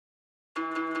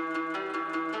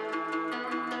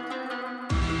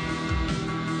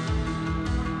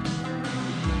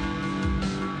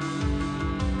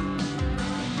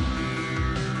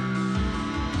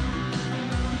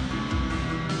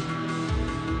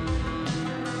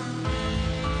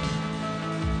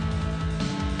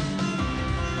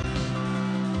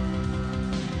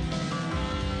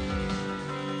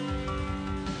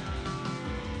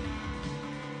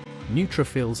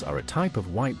Neutrophils are a type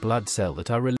of white blood cell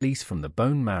that are released from the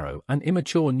bone marrow, and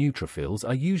immature neutrophils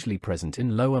are usually present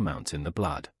in low amounts in the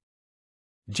blood.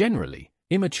 Generally,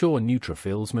 immature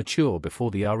neutrophils mature before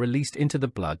they are released into the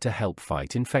blood to help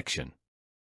fight infection.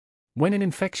 When an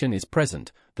infection is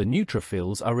present, the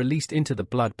neutrophils are released into the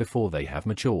blood before they have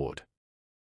matured.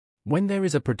 When there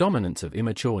is a predominance of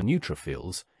immature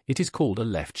neutrophils, it is called a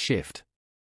left shift.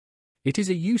 It is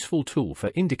a useful tool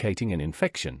for indicating an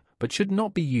infection, but should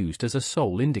not be used as a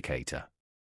sole indicator.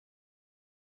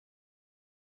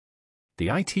 The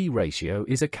IT ratio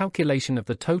is a calculation of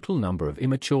the total number of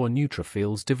immature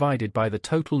neutrophils divided by the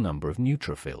total number of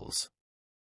neutrophils.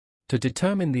 To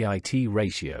determine the IT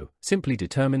ratio, simply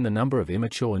determine the number of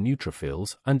immature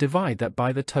neutrophils and divide that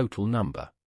by the total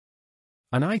number.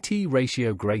 An IT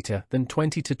ratio greater than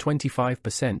 20 to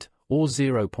 25%, or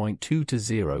 0.2 to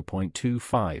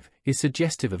 0.25, is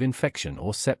suggestive of infection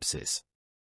or sepsis.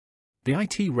 The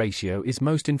IT ratio is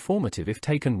most informative if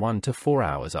taken 1 to 4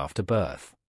 hours after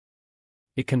birth.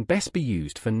 It can best be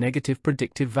used for negative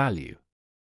predictive value.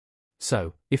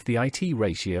 So, if the IT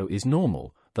ratio is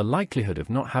normal, the likelihood of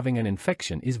not having an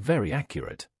infection is very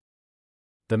accurate.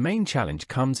 The main challenge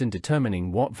comes in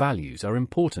determining what values are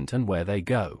important and where they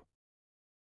go.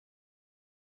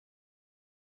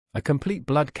 A complete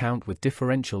blood count with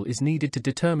differential is needed to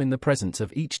determine the presence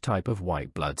of each type of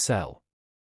white blood cell.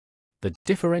 The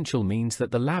differential means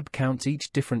that the lab counts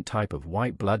each different type of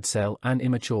white blood cell and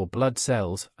immature blood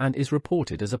cells and is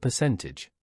reported as a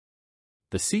percentage.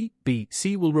 The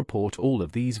CBC will report all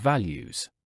of these values.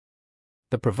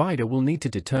 The provider will need to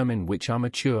determine which are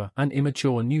mature and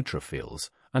immature neutrophils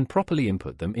and properly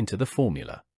input them into the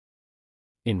formula.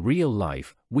 In real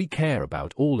life, we care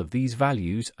about all of these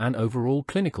values and overall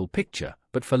clinical picture,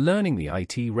 but for learning the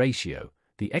IT ratio,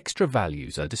 the extra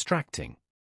values are distracting.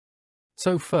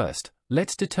 So first,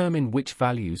 let's determine which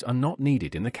values are not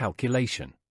needed in the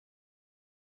calculation.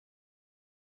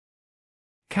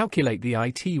 Calculate the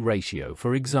IT ratio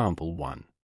for example 1.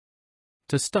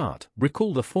 To start,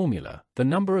 recall the formula, the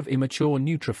number of immature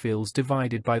neutrophils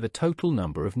divided by the total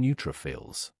number of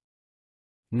neutrophils.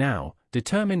 Now,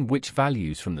 determine which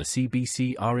values from the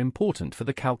CBC are important for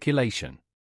the calculation.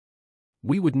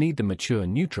 We would need the mature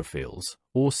neutrophils,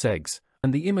 or SEGs,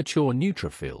 and the immature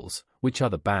neutrophils, which are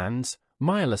the bands,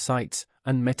 myelocytes,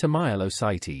 and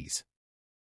metamyelocytes.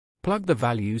 Plug the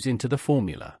values into the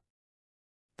formula.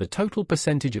 The total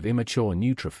percentage of immature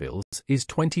neutrophils is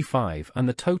 25 and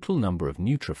the total number of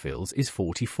neutrophils is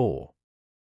 44.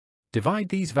 Divide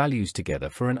these values together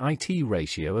for an IT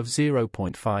ratio of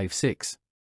 0.56.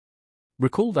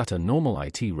 Recall that a normal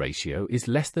IT ratio is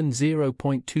less than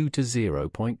 0.2 to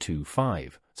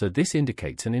 0.25, so this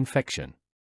indicates an infection.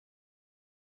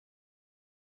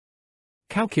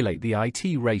 Calculate the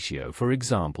IT ratio for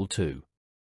example 2.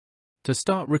 To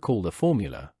start, recall the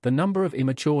formula, the number of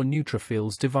immature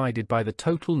neutrophils divided by the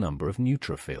total number of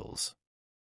neutrophils.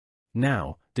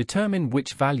 Now, determine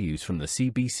which values from the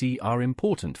CBC are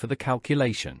important for the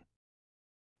calculation.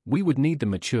 We would need the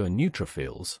mature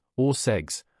neutrophils, or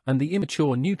SEGs, and the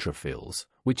immature neutrophils,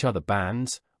 which are the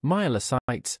bands,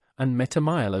 myelocytes, and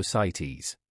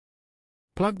metamyelocytes.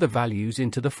 Plug the values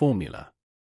into the formula.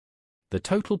 The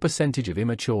total percentage of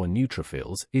immature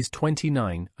neutrophils is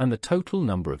 29 and the total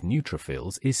number of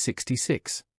neutrophils is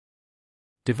 66.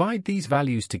 Divide these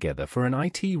values together for an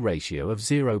IT ratio of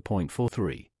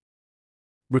 0.43.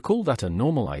 Recall that a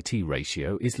normal IT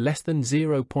ratio is less than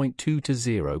 0.2 to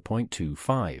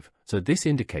 0.25, so this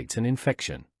indicates an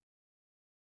infection.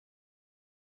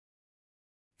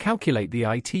 Calculate the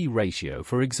IT ratio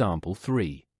for example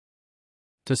 3.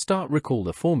 To start, recall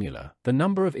the formula, the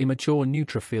number of immature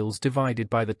neutrophils divided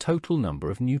by the total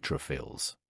number of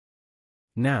neutrophils.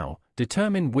 Now,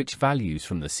 determine which values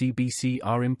from the CBC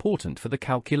are important for the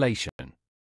calculation.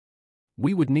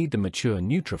 We would need the mature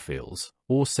neutrophils,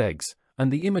 or SEGs,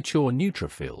 and the immature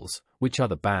neutrophils, which are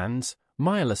the bands,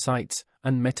 myelocytes,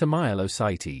 and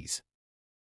metamyelocytes.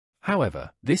 However,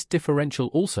 this differential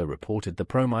also reported the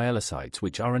promyelocytes,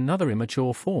 which are another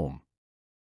immature form.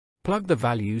 Plug the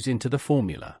values into the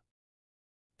formula.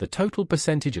 The total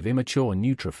percentage of immature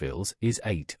neutrophils is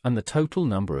 8 and the total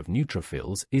number of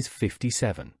neutrophils is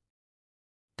 57.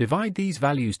 Divide these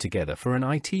values together for an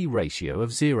IT ratio of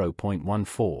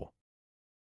 0.14.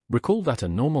 Recall that a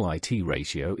normal IT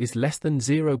ratio is less than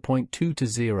 0.2 to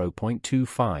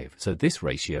 0.25, so this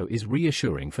ratio is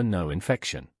reassuring for no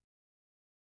infection.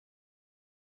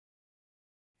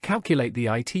 Calculate the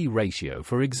IT ratio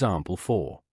for example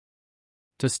 4.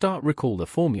 To start, recall the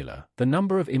formula, the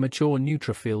number of immature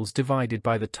neutrophils divided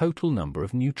by the total number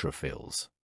of neutrophils.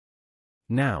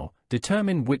 Now,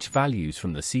 determine which values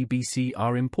from the CBC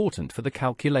are important for the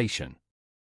calculation.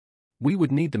 We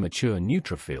would need the mature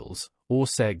neutrophils, or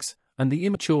SEGs, and the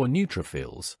immature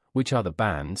neutrophils, which are the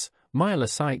bands,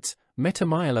 myelocytes,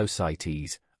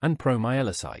 metamyelocytes, and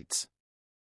promyelocytes.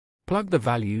 Plug the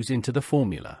values into the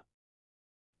formula.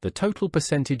 The total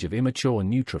percentage of immature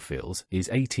neutrophils is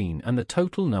 18 and the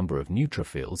total number of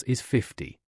neutrophils is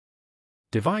 50.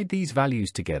 Divide these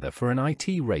values together for an IT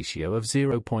ratio of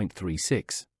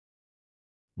 0.36.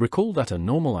 Recall that a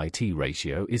normal IT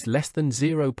ratio is less than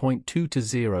 0.2 to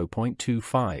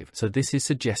 0.25, so this is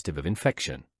suggestive of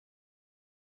infection.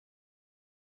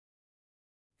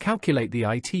 Calculate the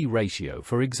IT ratio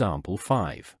for example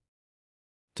 5.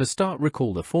 To start,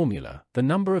 recall the formula, the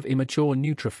number of immature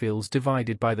neutrophils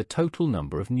divided by the total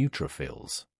number of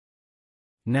neutrophils.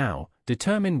 Now,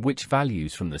 determine which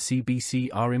values from the CBC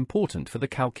are important for the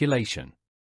calculation.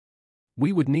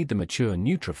 We would need the mature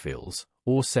neutrophils,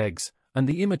 or SEGs, and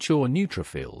the immature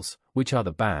neutrophils, which are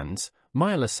the bands,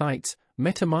 myelocytes,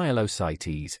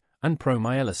 metamyelocytes, and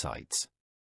promyelocytes.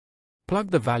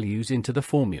 Plug the values into the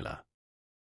formula.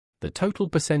 The total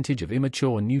percentage of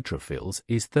immature neutrophils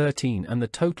is 13 and the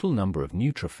total number of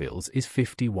neutrophils is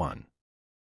 51.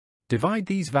 Divide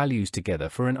these values together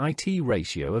for an IT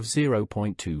ratio of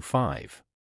 0.25.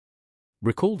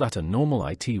 Recall that a normal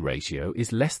IT ratio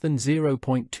is less than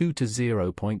 0.2 to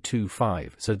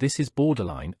 0.25, so this is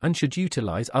borderline and should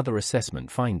utilize other assessment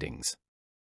findings.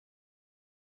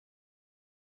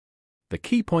 The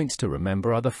key points to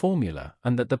remember are the formula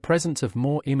and that the presence of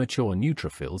more immature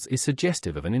neutrophils is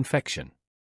suggestive of an infection.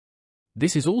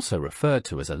 This is also referred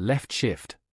to as a left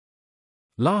shift.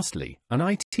 Lastly, an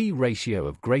IT ratio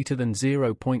of greater than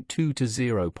 0.2 to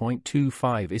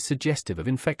 0.25 is suggestive of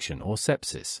infection or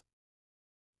sepsis.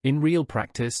 In real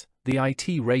practice, the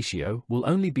IT ratio will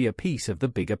only be a piece of the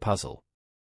bigger puzzle.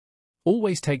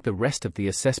 Always take the rest of the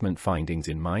assessment findings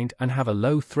in mind and have a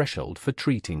low threshold for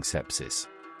treating sepsis.